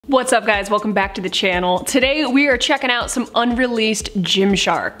What's up guys, welcome back to the channel. Today we are checking out some unreleased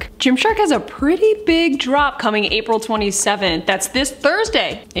Gymshark. Gymshark has a pretty big drop coming April 27th. That's this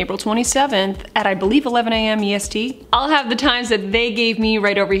Thursday, April 27th at I believe 11 a.m. EST. I'll have the times that they gave me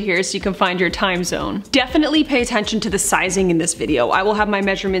right over here so you can find your time zone. Definitely pay attention to the sizing in this video. I will have my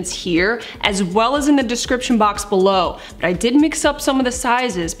measurements here as well as in the description box below. But I did mix up some of the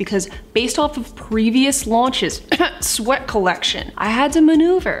sizes because based off of previous launches, sweat collection, I had to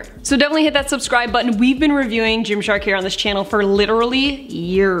maneuver. So definitely hit that subscribe button. We've been reviewing Gymshark here on this channel for literally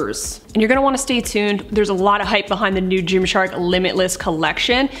years. And you're gonna wanna stay tuned. There's a lot of hype behind the new Gymshark Limitless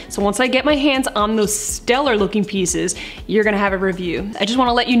collection. So once I get my hands on those stellar looking pieces, you're gonna have a review. I just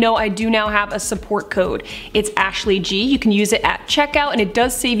wanna let you know I do now have a support code. It's AshleyG. You can use it at checkout and it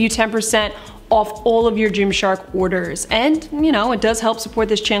does save you 10% off all of your Gymshark orders. And you know, it does help support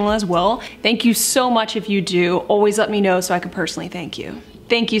this channel as well. Thank you so much if you do. Always let me know so I can personally thank you.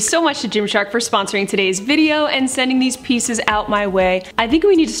 Thank you so much to Gymshark for sponsoring today's video and sending these pieces out my way. I think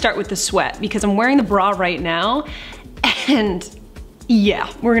we need to start with the sweat because I'm wearing the bra right now and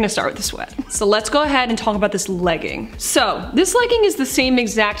yeah, we're gonna start with the sweat. So let's go ahead and talk about this legging. So this legging is the same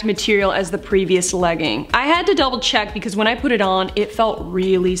exact material as the previous legging. I had to double check because when I put it on, it felt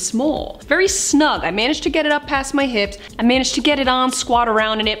really small. Very snug. I managed to get it up past my hips. I managed to get it on, squat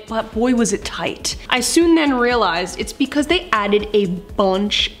around in it, but boy was it tight. I soon then realized it's because they added a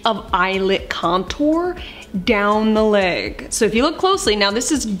bunch of eyelet contour down the leg. So if you look closely, now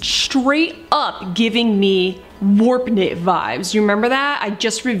this is straight up giving me warp knit vibes. You remember that? I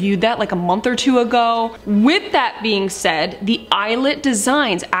just reviewed that like a month or two ago. With that being said, the eyelet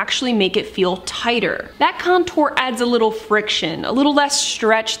designs actually make it feel tighter. That contour adds a little friction, a little less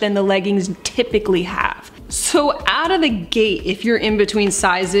stretch than the leggings typically have. So out of the gate, if you're in between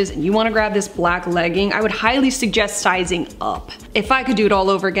sizes and you wanna grab this black legging, I would highly suggest sizing up. If I could do it all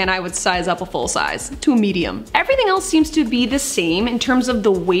over again, I would size up a full size to a medium. Everything else seems to be the same in terms of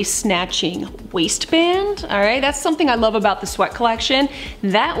the waist snatching waistband, all right? That's something I love about the sweat collection.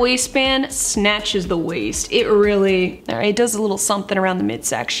 That waistband snatches the waist. It really, all right, does a little something around the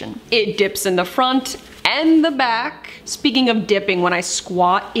midsection. It dips in the front and the back. Speaking of dipping, when I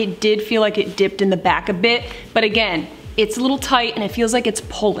squat, it did feel like it dipped in the back a bit, but again, it's a little tight and it feels like it's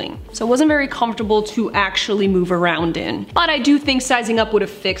pulling. So it wasn't very comfortable to actually move around in. But I do think sizing up would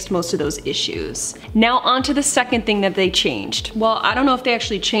have fixed most of those issues. Now on to the second thing that they changed. Well, I don't know if they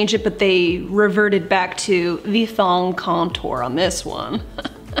actually changed it, but they reverted back to the thong contour on this one.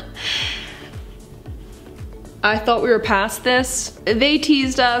 I thought we were past this. They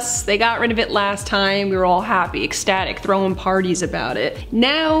teased us, they got rid of it last time, we were all happy, ecstatic, throwing parties about it.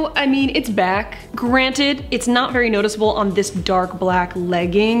 Now, I mean, it's back. Granted, it's not very noticeable on this dark black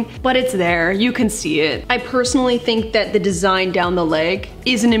legging, but it's there, you can see it. I personally think that the design down the leg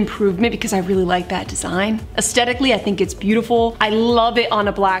is an improvement because I really like that design. Aesthetically, I think it's beautiful. I love it on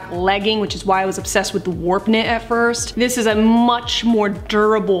a black legging, which is why I was obsessed with the warp knit at first. This is a much more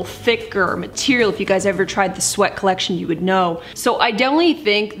durable, thicker material. If you guys ever tried the sweat collection, you would know. So I definitely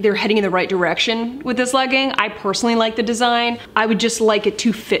think they're heading in the right direction with this legging. I personally like the design. I would just like it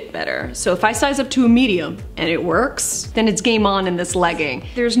to fit better. So if I size up to a medium and it works, then it's game on in this legging.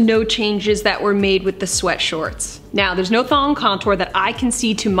 There's no changes that were made with the sweat shorts. Now, there's no thong contour that I can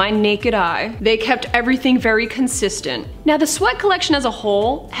see to my naked eye. They kept everything very consistent. Now, the sweat collection as a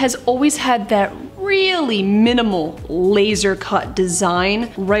whole has always had that really minimal laser cut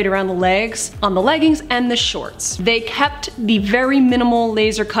design right around the legs, on the leggings and the shorts. They kept the very minimal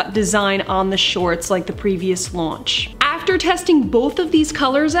laser cut design on the shorts like the previous launch. After testing both of these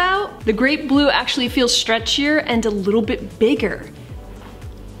colors out, the grape blue actually feels stretchier and a little bit bigger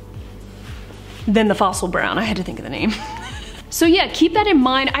than the fossil brown. I had to think of the name. So yeah, keep that in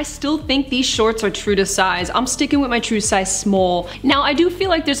mind. I still think these shorts are true to size. I'm sticking with my true size small. Now I do feel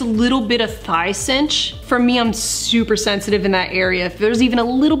like there's a little bit of thigh cinch. For me, I'm super sensitive in that area. If there's even a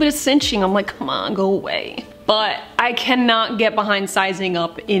little bit of cinching, I'm like, come on, go away. But I cannot get behind sizing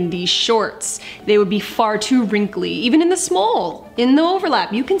up in these shorts. They would be far too wrinkly, even in the small, in the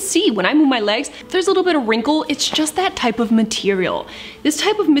overlap. You can see when I move my legs, if there's a little bit of wrinkle, it's just that type of material. This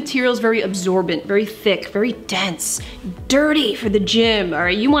type of material is very absorbent, very thick, very dense, dirty for the gym, all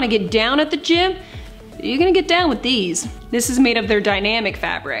right? You wanna get down at the gym? You're gonna get down with these. This is made of their dynamic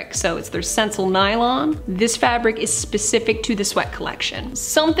fabric, so it's their Sensile nylon. This fabric is specific to the sweat collection.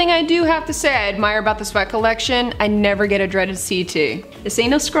 Something I do have to say I admire about the sweat collection, I never get a dreaded CT. This ain't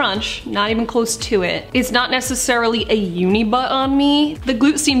no scrunch, not even close to it. It's not necessarily a uni butt on me. The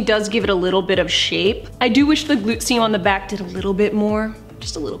glute seam does give it a little bit of shape. I do wish the glute seam on the back did a little bit more,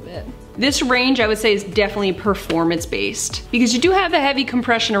 just a little bit. This range I would say is definitely performance based because you do have the heavy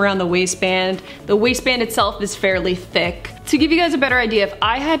compression around the waistband. The waistband itself is fairly thick. To give you guys a better idea, if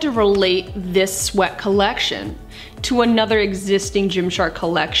I had to relate this sweat collection to another existing Gymshark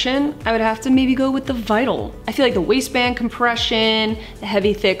collection, I would have to maybe go with the Vital. I feel like the waistband compression, the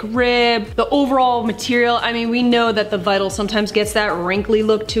heavy thick rib, the overall material, I mean, we know that the Vital sometimes gets that wrinkly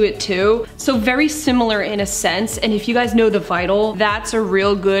look to it too. So very similar in a sense, and if you guys know the Vital, that's a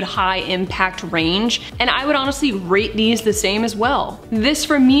real good high impact range, and I would honestly rate these the same as well. This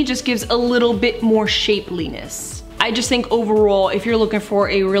for me just gives a little bit more shapeliness. I just think overall, if you're looking for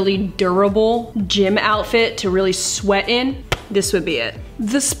a really durable gym outfit to really sweat in, this would be it.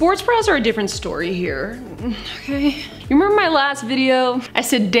 The sports bras are a different story here, okay? You remember my last video? I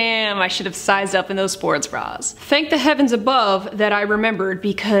said, damn, I should have sized up in those sports bras. Thank the heavens above that I remembered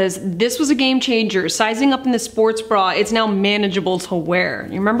because this was a game changer. Sizing up in the sports bra, it's now manageable to wear.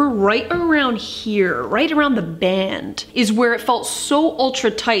 You remember right around here, right around the band, is where it felt so ultra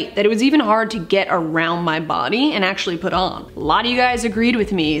tight that it was even hard to get around my body and actually put on. A lot of you guys agreed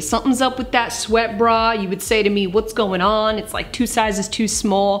with me. Something's up with that sweat bra. You would say to me, what's going on? It's like 2 sizes too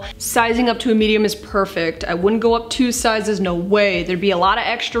small. Sizing up to a medium is perfect. I wouldn't go up 2 sizes, no way. There'd be a lot of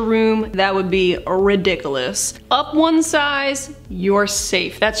extra room. That would be ridiculous. Up 1 size, you're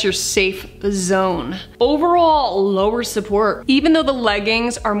safe. That's your safe zone. Overall, lower support. Even though the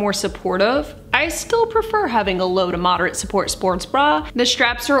leggings are more supportive, I still prefer having a low to moderate support sports bra. The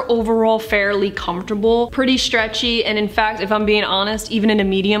straps are overall fairly comfortable, pretty stretchy, and in fact, if I'm being honest, even in a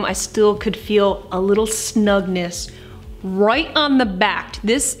medium, I still could feel a little snugness right on the back.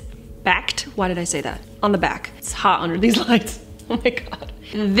 Why did I say that? On the back. It's hot under these lights. Oh my God.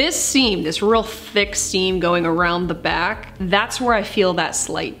 This seam, this real thick seam going around the back, that's where I feel that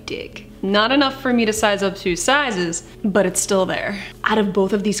slight dig. Not enough for me to size up 2 sizes, but it's still there. Out of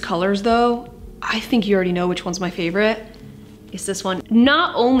both of these colors though, I think you already know which one's my favorite. It's this one.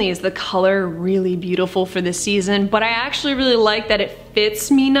 Not only is the color really beautiful for this season, but I actually really like that it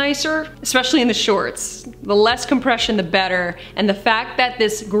fits me nicer, especially in the shorts. The less compression, the better. And the fact that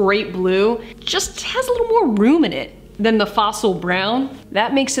this great blue just has a little more room in it than the fossil brown,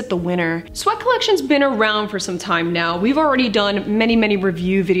 that makes it the winner. Sweat Collection's been around for some time now. We've already done many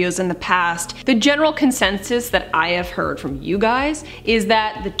review videos in the past. The general consensus that I have heard from you guys is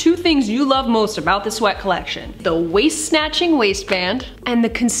that the 2 things you love most about the Sweat Collection, the waist-snatching waistband and the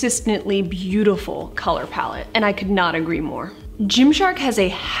consistently beautiful color palette, and I could not agree more. Gymshark has a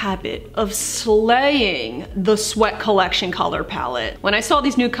habit of slaying the Sweat Collection color palette. When I saw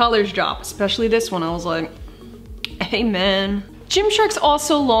these new colors drop, especially this one, I was like, amen. Gymshark's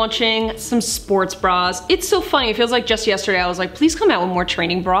also launching some sports bras. It's so funny, it feels like just yesterday I was like, please come out with more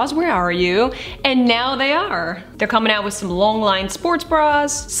training bras, where are you? And now they are. They're coming out with some long line sports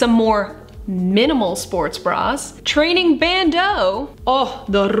bras, some more minimal sports bras, training bandeau, oh,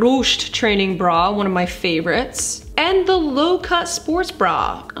 the ruched training bra, one of my favorites, and the low cut sports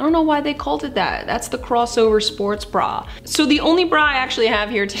bra. I don't know why they called it that. That's the crossover sports bra. So the only bra I actually have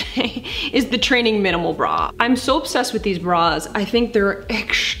here today is the training minimal bra. I'm so obsessed with these bras. I think they're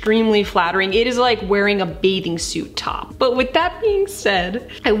extremely flattering. It is like wearing a bathing suit top. But with that being said,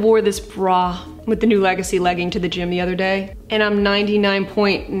 I wore this bra with the new Legacy legging to the gym the other day, and I'm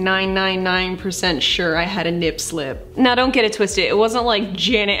 99.999% sure I had a nip slip. Now don't get it twisted, it wasn't like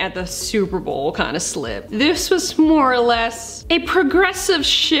Janet at the Super Bowl kind of slip. This was more or less a progressive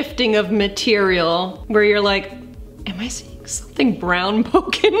shifting of material where you're like, am I seeing something brown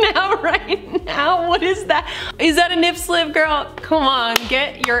poking out right now? What is that? Is that a nip slip, girl? Come on,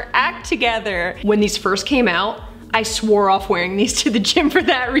 get your act together. When these first came out, I swore off wearing these to the gym for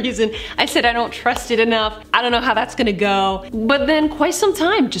that reason. I said I don't trust it enough. I don't know how that's gonna go. But then quite some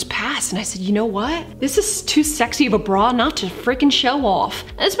time just passed and I said, you know what? This is too sexy of a bra not to freaking show off.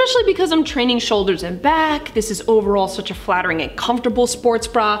 Especially because I'm training shoulders and back. This is overall such a flattering and comfortable sports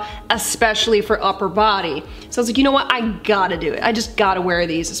bra, especially for upper body. So I was like, you know what? I gotta do it. I just gotta wear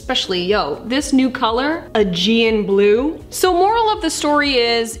these, especially, yo, this new color, Aegean blue. So moral of the story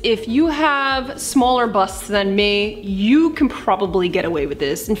is, if you have smaller busts than me, you can probably get away with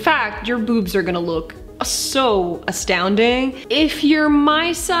this. In fact, your boobs are gonna look so astounding. If you're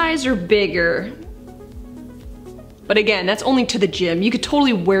my size or bigger, but again, that's only to the gym. You could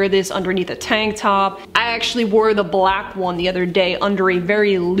totally wear this underneath a tank top. I actually wore the black one the other day under a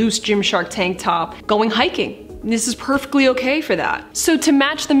very loose Gymshark tank top going hiking. This is perfectly okay for that. So to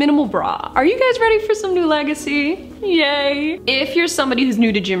match the minimal bra, are you guys ready for some new Legacy? Yay! If you're somebody who's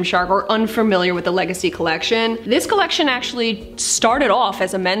new to Gymshark or unfamiliar with the Legacy collection, this collection actually started off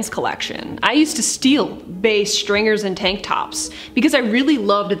as a men's collection. I used to steal base stringers and tank tops because I really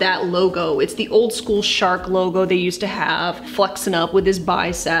loved that logo. It's the old school shark logo they used to have, flexing up with his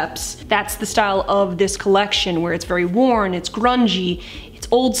biceps. That's the style of this collection where it's very worn, it's grungy,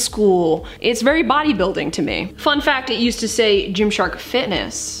 old school. It's very bodybuilding to me. Fun fact, it used to say Gymshark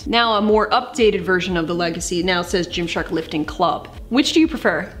Fitness. Now a more updated version of the Legacy now says Gymshark Lifting Club. Which do you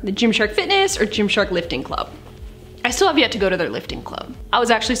prefer, the Gymshark Fitness or Gymshark Lifting Club? I still have yet to go to their lifting club. I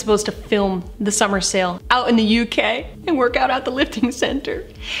was actually supposed to film the summer sale out in the UK and work out at the lifting center.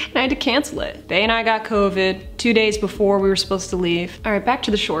 And I had to cancel it. They and I got COVID 2 days before we were supposed to leave. All right, back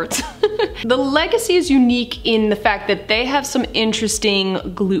to the shorts. The Legacy is unique in the fact that they have some interesting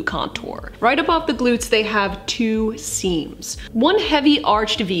glute contour. Right above the glutes, they have two seams. One heavy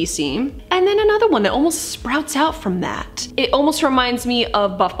arched V seam, and then another one that almost sprouts out from that. It almost reminds me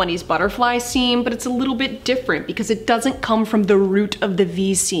of Buff Bunny's butterfly seam, but it's a little bit different because it doesn't come from the root of the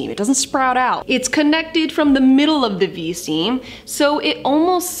V seam. It doesn't sprout out. It's connected from the middle of the V seam, so it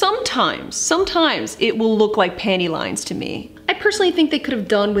almost sometimes it will look like panty lines to me. I personally think they could have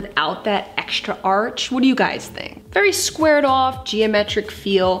done without that extra arch. What do you guys think? Very squared off, geometric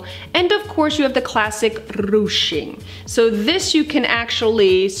feel. And of course you have the classic ruching. So this you can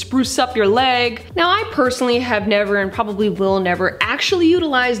actually spruce up your leg. Now I personally have never and probably will never actually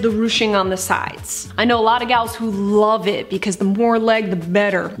utilize the ruching on the sides. I know a lot of gals who love it because the more leg, the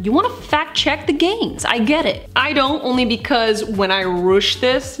better. You wanna fact check the gains, I get it. I don't, only because when I ruche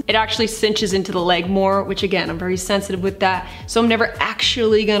this, it actually cinches into the leg more, which again, I'm very sensitive with that. So I'm never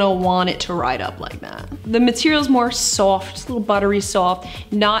actually gonna want it to ride up like that. The material's more soft, just a little buttery soft,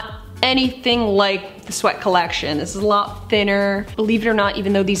 not anything like the Sweat collection. This is a lot thinner. Believe it or not,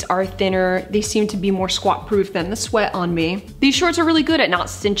 even though these are thinner, they seem to be more squat proof than the Sweat on me. These shorts are really good at not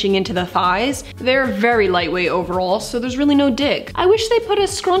cinching into the thighs. They're very lightweight overall, so there's really no dig. I wish they put a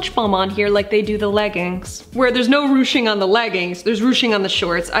scrunch bum on here like they do the leggings, where there's no ruching on the leggings, there's ruching on the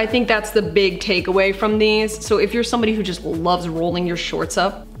shorts. I think that's the big takeaway from these. So if you're somebody who just loves rolling your shorts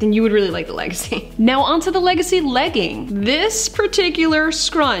up, then you would really like the Legacy. Now onto the Legacy legging. This particular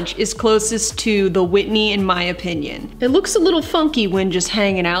scrunch is closest to the Whitney in my opinion. It looks a little funky when just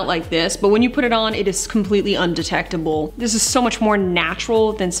hanging out like this, but when you put it on, it is completely undetectable. This is so much more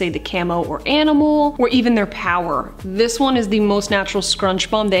natural than say the Camo or Animal, or even their Power. This one is the most natural scrunch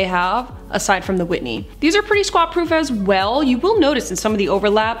bum they have, aside from the Whitney. These are pretty squat proof as well. You will notice in some of the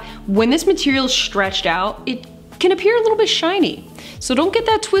overlap, when this material is stretched out, it can appear a little bit shiny. So don't get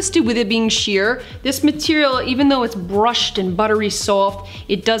that twisted with it being sheer. This material, even though it's brushed and buttery soft,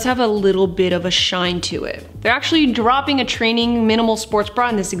 it does have a little bit of a shine to it. They're actually dropping a training minimal sports bra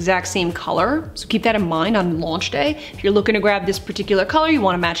in this exact same color. So keep that in mind on launch day. If you're looking to grab this particular color, you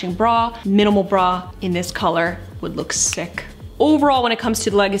want a matching bra, minimal bra in this color would look sick. Overall, when it comes to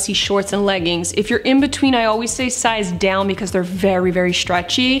the Legacy shorts and leggings, if you're in between, I always say size down because they're very, very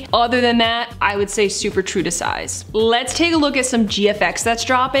stretchy. Other than that, I would say super true to size. Let's take a look at some GFX that's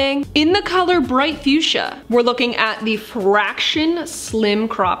dropping. In the color Bright Fuchsia, we're looking at the Fraction Slim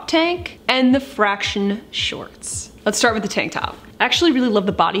Crop Tank and the Fraction Shorts. Let's start with the tank top. I actually really love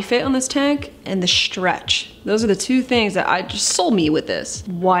the body fit on this tank and the stretch. Those are the two things that just sold me with this.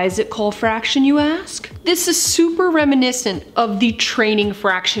 Why is it called Fraction, you ask? This is super reminiscent of the training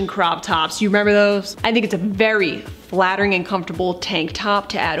Fraction crop tops. You remember those? I think it's a very flattering and comfortable tank top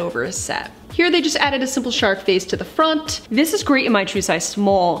to add over a set. Here they just added a simple shark face to the front. This is great in my true size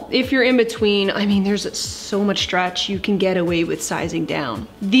small. If you're in between, I mean, there's so much stretch, you can get away with sizing down.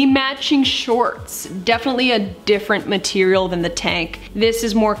 The matching shorts, definitely a different material than the tank. This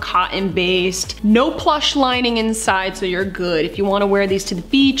is more cotton based, no plush lining inside, so you're good. If you wanna wear these to the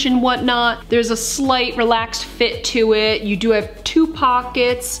beach and whatnot, there's a slight relaxed fit to it. You do have two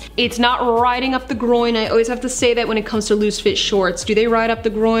pockets. It's not riding up the groin. I always have to say that when it comes to loose fit shorts. Do they ride up the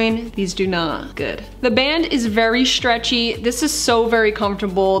groin? These do not. Good. The band is very stretchy. This is so very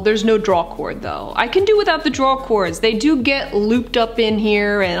comfortable. There's no draw cord though. I can do without the draw cords. They do get looped up in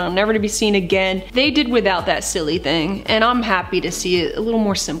here and are never to be seen again. They did without that silly thing, and I'm happy to see it a little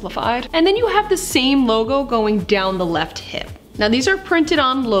more simplified. And then you have the same logo going down the left hip. Now these are printed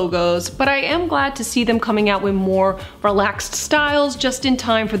on logos, but I am glad to see them coming out with more relaxed styles just in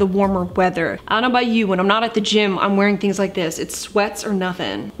time for the warmer weather. I don't know about you, when I'm not at the gym, I'm wearing things like this. It's sweats or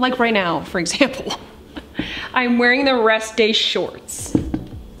nothing. Like right now, for example. I'm wearing the rest day shorts.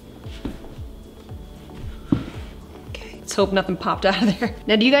 Let's hope nothing popped out of there.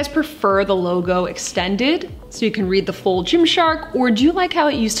 Now, do you guys prefer the logo extended so you can read the full Gymshark, or do you like how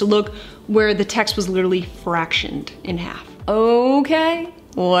it used to look where the text was literally fractioned in half? Okay.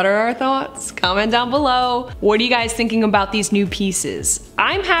 What are our thoughts? Comment down below. What are you guys thinking about these new pieces?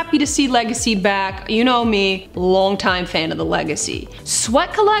 I'm happy to see Legacy back. You know me, longtime fan of the Legacy.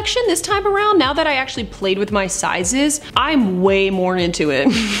 Sweat collection this time around, now that I actually played with my sizes, I'm way more into it,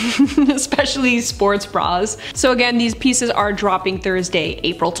 especially sports bras. So again, these pieces are dropping Thursday,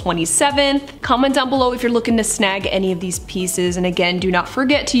 April 27th. Comment down below if you're looking to snag any of these pieces. And again, do not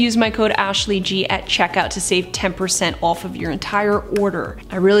forget to use my code AshleyG at checkout to save 10% off of your entire order.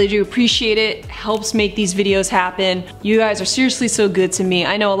 I really do appreciate it. Helps make these videos happen. You guys are seriously so good to me.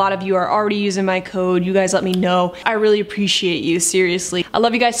 I know a lot of you are already using my code. You guys let me know. I really appreciate you, seriously. I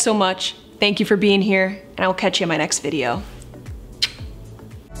love you guys so much. Thank you for being here, and I will catch you in my next video.